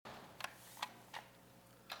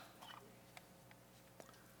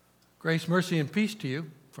Grace, mercy, and peace to you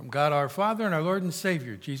from God our Father and our Lord and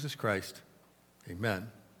Savior, Jesus Christ. Amen.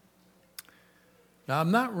 Now, I'm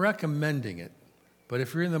not recommending it, but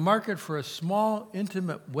if you're in the market for a small,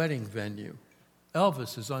 intimate wedding venue,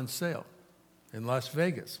 Elvis is on sale in Las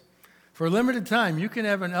Vegas. For a limited time, you can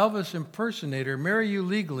have an Elvis impersonator marry you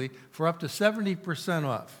legally for up to 70%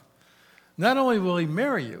 off. Not only will he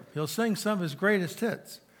marry you, he'll sing some of his greatest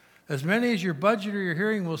hits. As many as your budget or your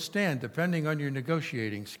hearing will stand, depending on your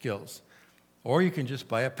negotiating skills. Or you can just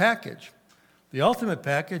buy a package. The ultimate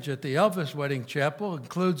package at the Elvis Wedding Chapel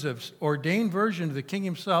includes an ordained version of the king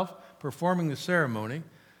himself performing the ceremony,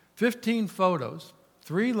 15 photos,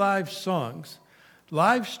 3 live songs,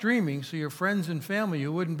 live streaming so your friends and family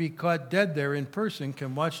who wouldn't be caught dead there in person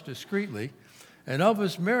can watch discreetly, an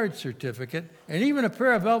Elvis marriage certificate, and even a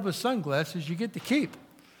pair of Elvis sunglasses you get to keep.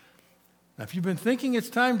 Now, if you've been thinking it's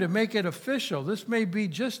time to make it official, this may be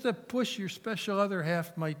just the push your special other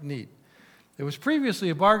half might need. It was previously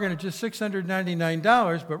a bargain at just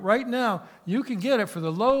 $699, but right now you can get it for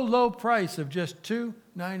the low, low price of just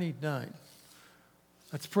 $299.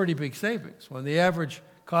 That's pretty big savings, when the average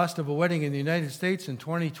cost of a wedding in the United States in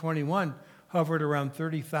 2021 hovered around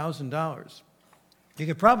 $30,000. You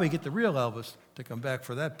could probably get the real Elvis to come back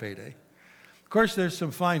for that payday. Of course, there's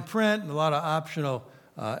some fine print and a lot of optional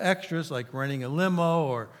extras like renting a limo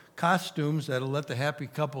or costumes that'll let the happy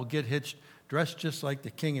couple get hitched dressed just like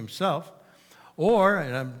the king himself. Or,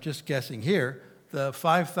 and I'm just guessing here, the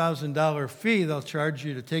 $5,000 fee they'll charge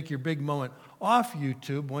you to take your big moment off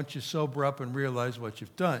YouTube once you sober up and realize what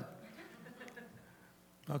you've done.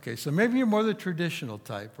 Okay, so maybe you're more the traditional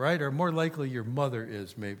type, right? Or more likely your mother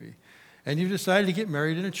is, maybe. And you've decided to get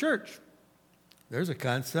married in a church. There's a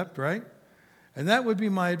concept, right? And that would be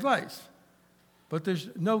my advice. But there's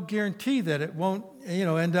no guarantee that it won't,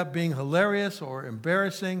 end up being hilarious or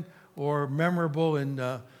embarrassing or memorable in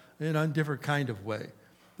a different kind of way.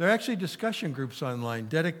 There are actually discussion groups online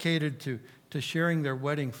dedicated to sharing their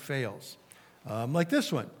wedding fails, like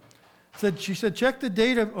this one. She said, check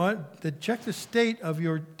the state of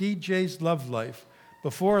your DJ's love life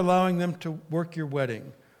before allowing them to work your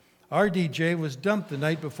wedding. Our DJ was dumped the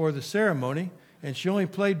night before the ceremony, and she only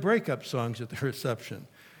played breakup songs at the reception.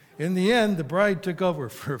 In the end, the bride took over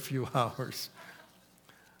for a few hours.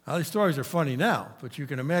 Now, these stories are funny now, but you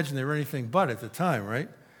can imagine they were anything but at the time, right?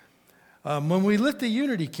 When we lit the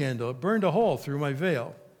unity candle, it burned a hole through my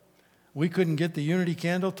veil. We couldn't get the unity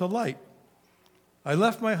candle to light. I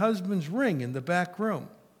left my husband's ring in the back room.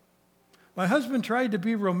 My husband tried to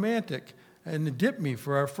be romantic and dip me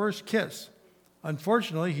for our first kiss.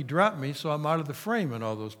 Unfortunately, he dropped me, so I'm out of the frame in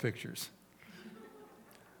all those pictures.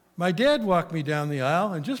 My dad walked me down the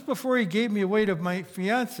aisle, and just before he gave me away to my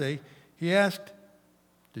fiancée, he asked,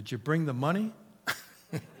 "Did you bring the money?"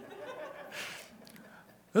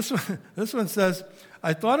 This one says,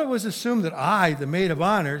 I thought it was assumed that I, the maid of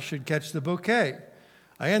honor, should catch the bouquet.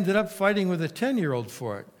 I ended up fighting with a 10-year-old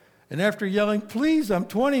for it. And after yelling, "Please, I'm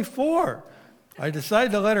 24, I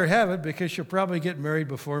decided to let her have it because she'll probably get married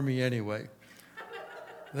before me anyway.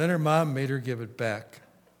 Then her mom made her give it back.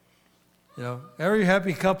 Every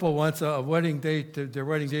happy couple wants their wedding day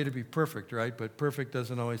to be perfect, right? But perfect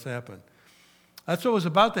doesn't always happen. That's what was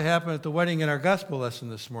about to happen at the wedding in our gospel lesson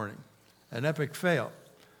this morning, an epic fail.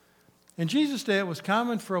 In Jesus' day, it was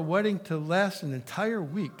common for a wedding to last an entire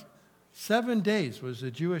week. 7 days was the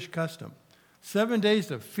Jewish custom. 7 days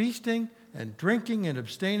of feasting and drinking and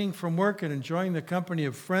abstaining from work and enjoying the company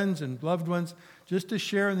of friends and loved ones just to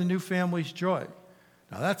share in the new family's joy.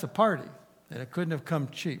 Now that's a party, and it couldn't have come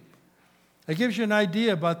cheap. It gives you an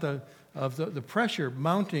idea about the pressure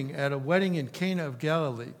mounting at a wedding in Cana of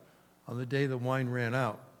Galilee on the day the wine ran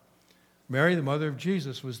out. Mary, the mother of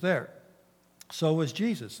Jesus, was there. So was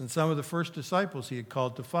Jesus and some of the first disciples he had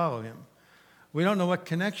called to follow him. We don't know what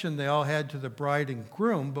connection they all had to the bride and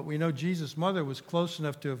groom, but we know Jesus' mother was close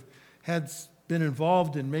enough to have been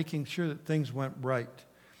involved in making sure that things went right.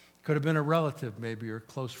 Could have been a relative maybe or a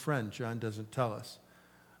close friend. John doesn't tell us.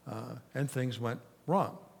 And things went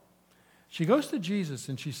wrong. She goes to Jesus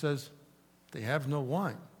and she says, they have no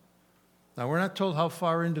wine. Now, we're not told how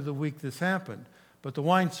far into the week this happened, but the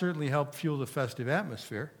wine certainly helped fuel the festive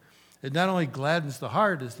atmosphere. It not only gladdens the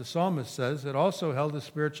heart, as the psalmist says, it also held a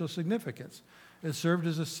spiritual significance. It served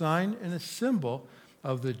as a sign and a symbol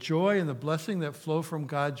of the joy and the blessing that flow from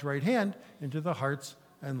God's right hand into the hearts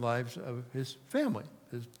and lives of his family,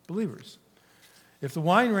 his believers. If the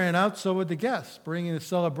wine ran out, so would the guests, bringing the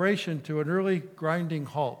celebration to an early grinding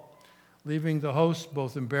halt, leaving the host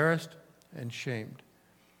both embarrassed and shamed.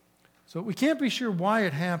 So we can't be sure why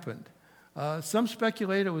it happened. Some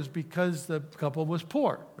speculate it was because the couple was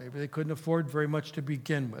poor. Maybe they couldn't afford very much to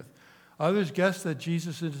begin with. Others guessed that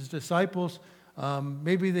Jesus and his disciples,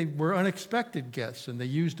 maybe they were unexpected guests, and they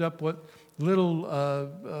used up what little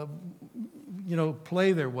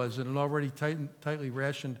play there was in an already tightly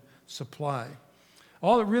rationed supply.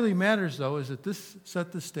 All that really matters, though, is that this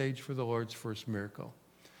set the stage for the Lord's first miracle.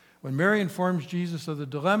 When Mary informs Jesus of the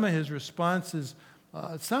dilemma, his response is,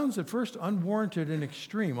 it sounds at first unwarranted and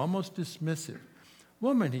extreme, almost dismissive.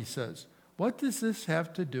 "Woman," he says, "what does this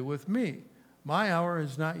have to do with me? My hour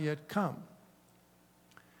has not yet come."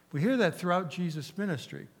 We hear that throughout Jesus'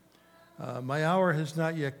 ministry. My hour has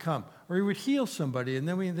not yet come. Or he would heal somebody, and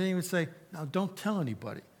then he would say, "Now don't tell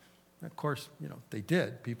anybody." And of course, they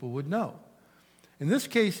did. People would know. In this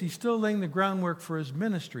case, he's still laying the groundwork for his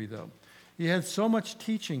ministry, though. He had so much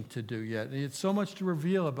teaching to do yet. He had so much to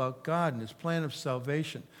reveal about God and his plan of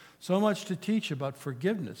salvation, so much to teach about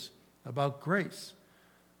forgiveness, about grace.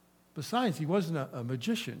 Besides, he wasn't a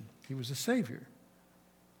magician. He was a savior.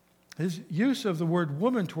 His use of the word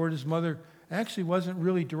woman toward his mother actually wasn't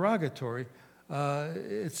really derogatory.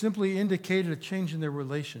 It simply indicated a change in their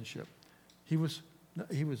relationship. He was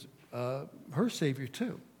her savior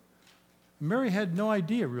too. Mary had no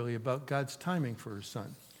idea really about God's timing for her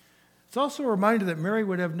son. It's also a reminder that Mary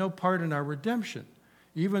would have no part in our redemption,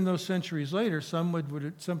 even though centuries later some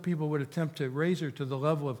people would attempt to raise her to the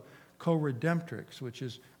level of co-redemptrix, which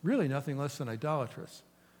is really nothing less than idolatrous.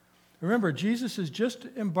 Remember, Jesus has just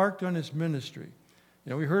embarked on his ministry.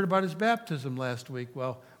 We heard about his baptism last week.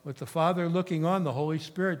 Well, with the Father looking on, the Holy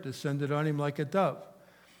Spirit descended on him like a dove.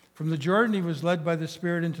 From the Jordan, he was led by the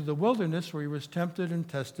Spirit into the wilderness, where he was tempted and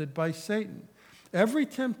tested by Satan. Every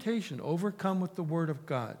temptation overcome with the word of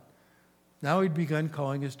God. Now he'd begun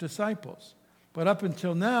calling his disciples. But up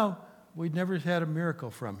until now, we'd never had a miracle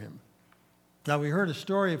from him. Now, we heard a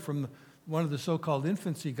story from one of the so-called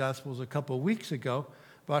infancy gospels a couple of weeks ago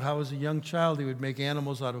about how as a young child he would make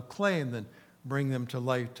animals out of clay and then bring them to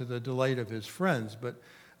life to the delight of his friends. But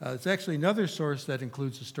it's actually another source that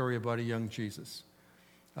includes a story about a young Jesus.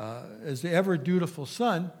 As the ever-dutiful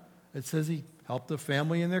son, it says he helped the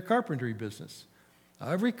family in their carpentry business. Now,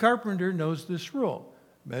 every carpenter knows this rule: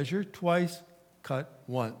 measure twice, cut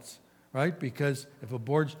once, right? Because if a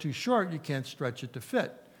board's too short, you can't stretch it to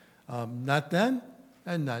fit. Not then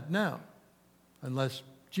and not now, unless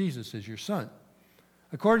Jesus is your son.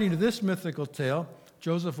 According to this mythical tale,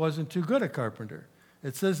 Joseph wasn't too good a carpenter.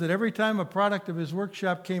 It says that every time a product of his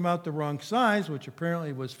workshop came out the wrong size, which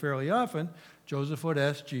apparently was fairly often, Joseph would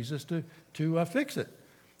ask Jesus to fix it.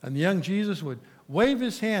 And the young Jesus would wave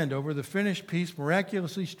his hand over the finished piece,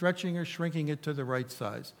 miraculously stretching or shrinking it to the right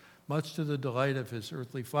size, much to the delight of his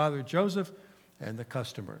earthly father, Joseph, and the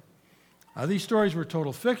customer. These stories were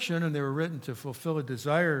total fiction, and they were written to fulfill a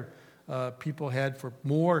desire people had for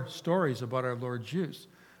more stories about our Lord's youth.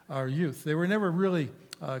 They were never really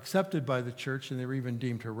accepted by the church, and they were even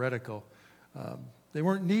deemed heretical. They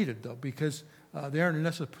weren't needed, though, because they aren't a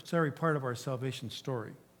necessary part of our salvation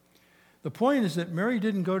story. The point is that Mary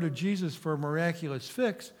didn't go to Jesus for a miraculous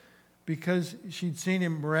fix because she'd seen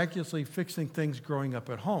him miraculously fixing things growing up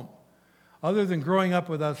at home. Other than growing up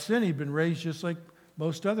without sin, he'd been raised just like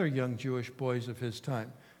most other young Jewish boys of his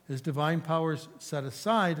time. His divine powers set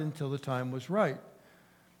aside until the time was right.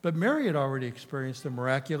 But Mary had already experienced the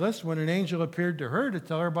miraculous when an angel appeared to her to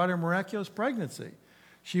tell her about her miraculous pregnancy.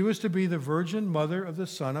 She was to be the virgin mother of the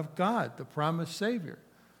Son of God, the promised Savior.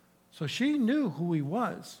 So she knew who he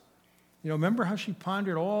was. Remember how she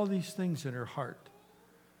pondered all these things in her heart.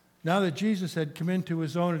 Now that Jesus had come into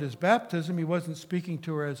his own at his baptism, he wasn't speaking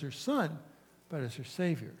to her as her son, but as her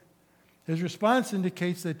Savior. His response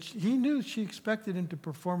indicates that he knew she expected him to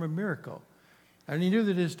perform a miracle, and he knew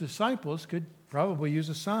that his disciples could probably use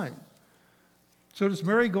a sign. So does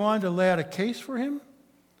Mary go on to lay out a case for him?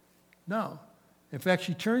 No. In fact,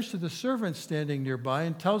 she turns to the servants standing nearby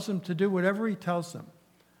and tells them to do whatever he tells them.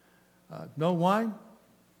 No wine,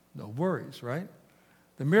 no worries, right?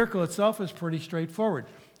 The miracle itself is pretty straightforward.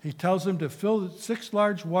 He tells them to fill 6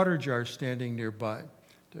 large water jars standing nearby.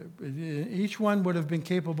 Each one would have been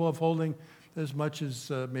capable of holding as much as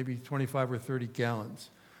maybe 25 or 30 gallons.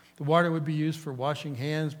 The water would be used for washing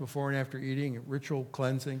hands before and after eating, ritual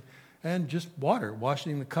cleansing, and just water,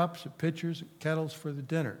 washing the cups, pitchers, kettles for the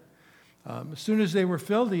dinner. As soon as they were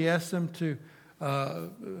filled, he asked them to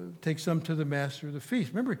take some to the master of the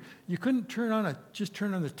feast. Remember, you couldn't just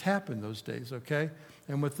turn on the tap in those days, okay?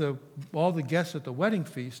 And with all the guests at the wedding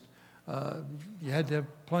feast, you had to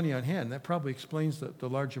have plenty on hand. That probably explains the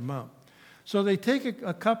large amount. So they take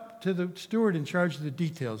a cup to the steward in charge of the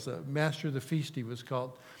details, the master of the feast he was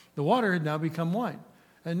called. The water had now become wine,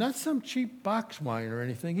 and not some cheap box wine or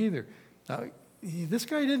anything either. Now, this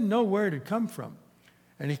guy didn't know where it had come from.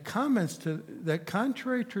 And he comments to that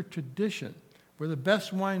contrary to tradition, where the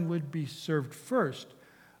best wine would be served first,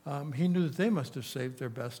 he knew that they must have saved their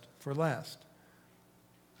best for last.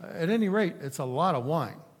 At any rate, it's a lot of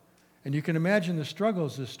wine. And you can imagine the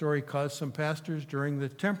struggles this story caused some pastors during the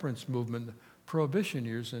temperance movement, the Prohibition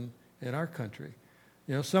years in our country.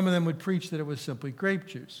 Some of them would preach that it was simply grape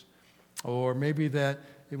juice, or maybe that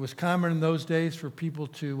it was common in those days for people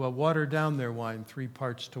to water down their wine 3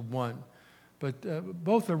 parts to 1. But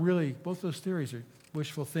both those theories are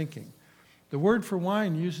wishful thinking. The word for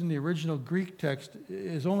wine used in the original Greek text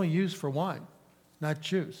is only used for wine, not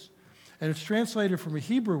juice. And it's translated from a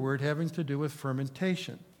Hebrew word having to do with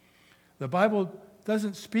fermentation. The Bible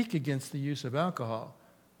doesn't speak against the use of alcohol,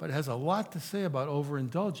 but it has a lot to say about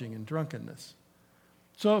overindulging in drunkenness.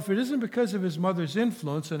 So if it isn't because of his mother's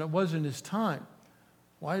influence and it wasn't his time,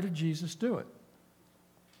 why did Jesus do it?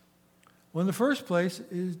 Well, in the first place,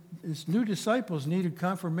 his new disciples needed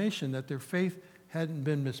confirmation that their faith hadn't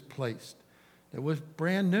been misplaced. It was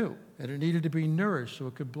brand new, and it needed to be nourished so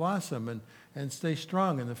it could blossom and stay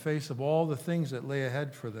strong in the face of all the things that lay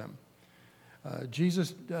ahead for them.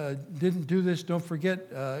 Jesus didn't do this, don't forget,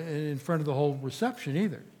 in front of the whole reception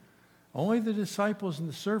either. Only the disciples and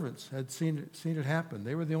the servants had seen it happen.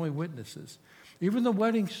 They were the only witnesses. Even the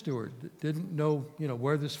wedding steward didn't know,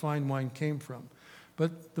 where this fine wine came from.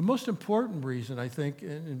 But the most important reason, I think,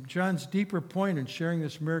 and John's deeper point in sharing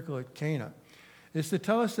this miracle at Cana, is to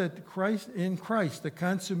tell us that in Christ, the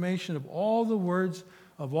consummation of all the words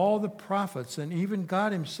of all the prophets and even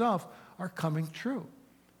God himself are coming true.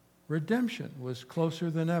 Redemption was closer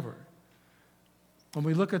than ever. When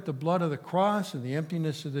we look at the blood of the cross and the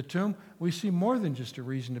emptiness of the tomb, we see more than just a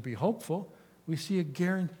reason to be hopeful. We see a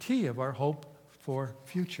guarantee of our hope for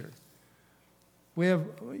future. We have,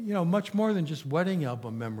 much more than just wedding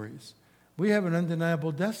album memories. We have an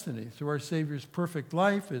undeniable destiny through our Savior's perfect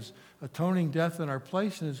life, his atoning death in our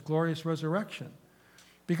place, and his glorious resurrection.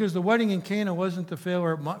 Because the wedding in Cana wasn't the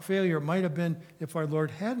failure it might have been if our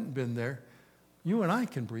Lord hadn't been there, you and I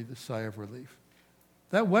can breathe a sigh of relief.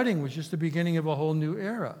 That wedding was just the beginning of a whole new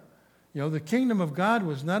era. The kingdom of God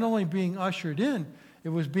was not only being ushered in, it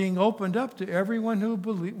was being opened up to everyone who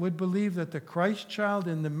would believe that the Christ child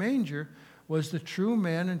in the manger was the true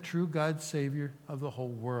man and true God Savior of the whole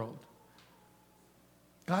world.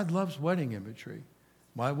 God loves wedding imagery.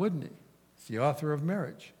 Why wouldn't he? He's the author of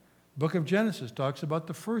marriage. The book of Genesis talks about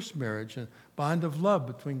the first marriage and bond of love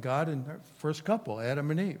between God and the first couple,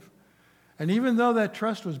 Adam and Eve. And even though that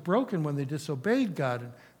trust was broken when they disobeyed God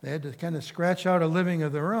and they had to kind of scratch out a living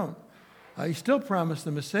of their own, he still promised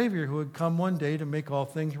them a Savior who would come one day to make all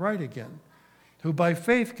things right again, who by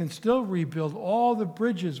faith can still rebuild all the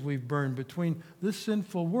bridges we've burned between this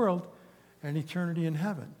sinful world and eternity in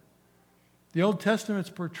heaven. The Old Testament's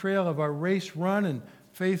portrayal of our race run and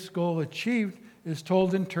faith's goal achieved is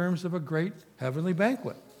told in terms of a great heavenly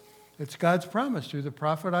banquet. It's God's promise through the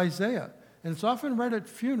prophet Isaiah. And it's often read at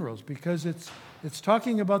funerals because it's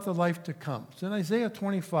talking about the life to come. It's in Isaiah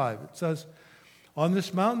 25. It says, "On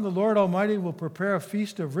this mountain the Lord Almighty will prepare a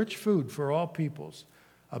feast of rich food for all peoples,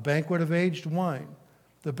 a banquet of aged wine,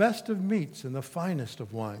 the best of meats and the finest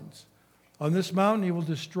of wines. On this mountain he will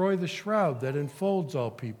destroy the shroud that enfolds all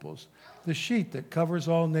peoples, the sheet that covers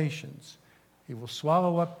all nations. He will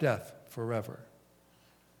swallow up death forever."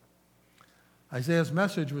 Isaiah's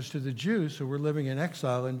message was to the Jews who were living in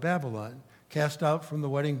exile in Babylon, cast out from the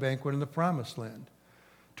wedding banquet in the Promised Land.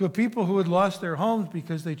 To a people who had lost their homes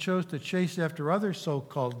because they chose to chase after other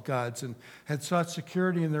so-called gods and had sought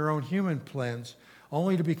security in their own human plans,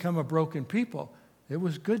 only to become a broken people, it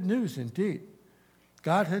was good news indeed.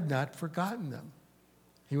 God had not forgotten them.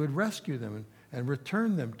 He would rescue them and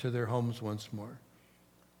return them to their homes once more.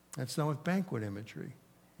 That's done with banquet imagery,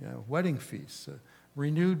 wedding feasts, a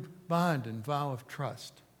renewed bond and vow of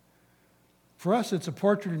trust. For us, it's a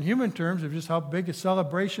portrait in human terms of just how big a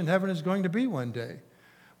celebration heaven is going to be one day,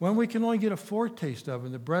 when we can only get a foretaste of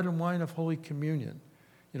in the bread and wine of Holy Communion,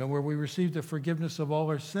 where we receive the forgiveness of all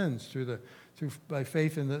our sins by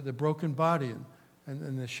faith in the broken body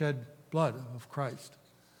and the shed blood of Christ.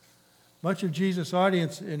 Much of Jesus'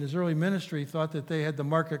 audience in his early ministry thought that they had the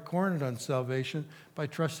market cornered on salvation by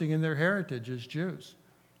trusting in their heritage as Jews,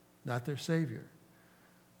 not their Savior.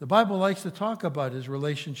 The Bible likes to talk about his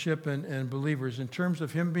relationship and believers in terms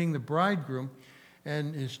of him being the bridegroom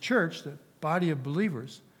and his church, the body of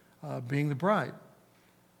believers, being the bride.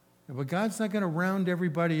 But God's not going to round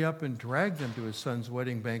everybody up and drag them to his son's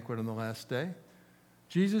wedding banquet on the last day.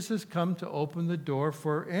 Jesus has come to open the door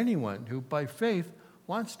for anyone who, by faith,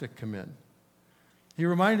 wants to come in. He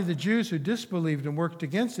reminded the Jews who disbelieved and worked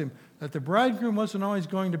against him that the bridegroom wasn't always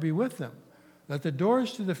going to be with them, that the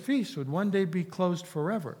doors to the feast would one day be closed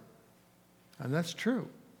forever. And that's true.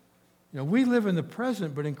 We live in the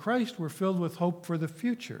present, but in Christ we're filled with hope for the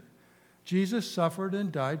future. Jesus suffered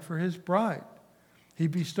and died for his bride. He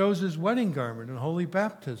bestows his wedding garment in holy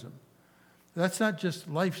baptism. That's not just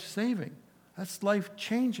life-saving. That's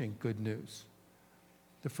life-changing good news.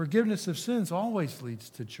 The forgiveness of sins always leads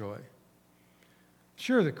to joy.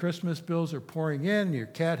 Sure, the Christmas bills are pouring in, and your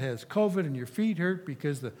cat has COVID, and your feet hurt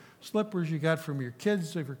because the slippers you got from your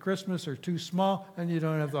kids for Christmas are too small, and you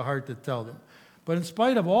don't have the heart to tell them. But in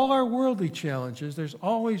spite of all our worldly challenges, there's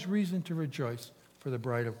always reason to rejoice for the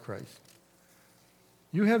bride of Christ.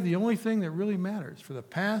 You have the only thing that really matters for the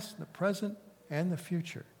past, the present, and the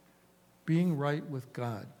future. Being right with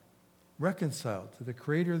God, reconciled to the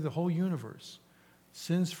creator of the whole universe,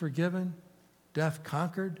 sins forgiven, death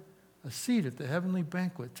conquered, a seat at the heavenly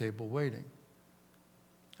banquet table waiting.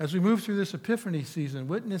 As we move through this Epiphany season,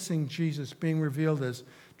 witnessing Jesus being revealed as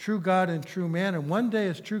true God and true man, and one day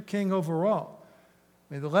as true King over all,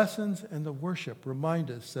 may the lessons and the worship remind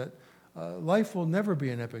us that life will never be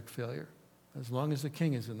an epic failure as long as the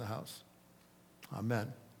King is in the house.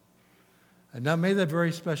 Amen. And now may that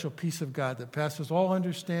very special peace of God that passes all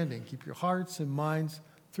understanding keep your hearts and minds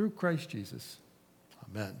through Christ Jesus.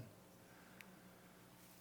 Amen.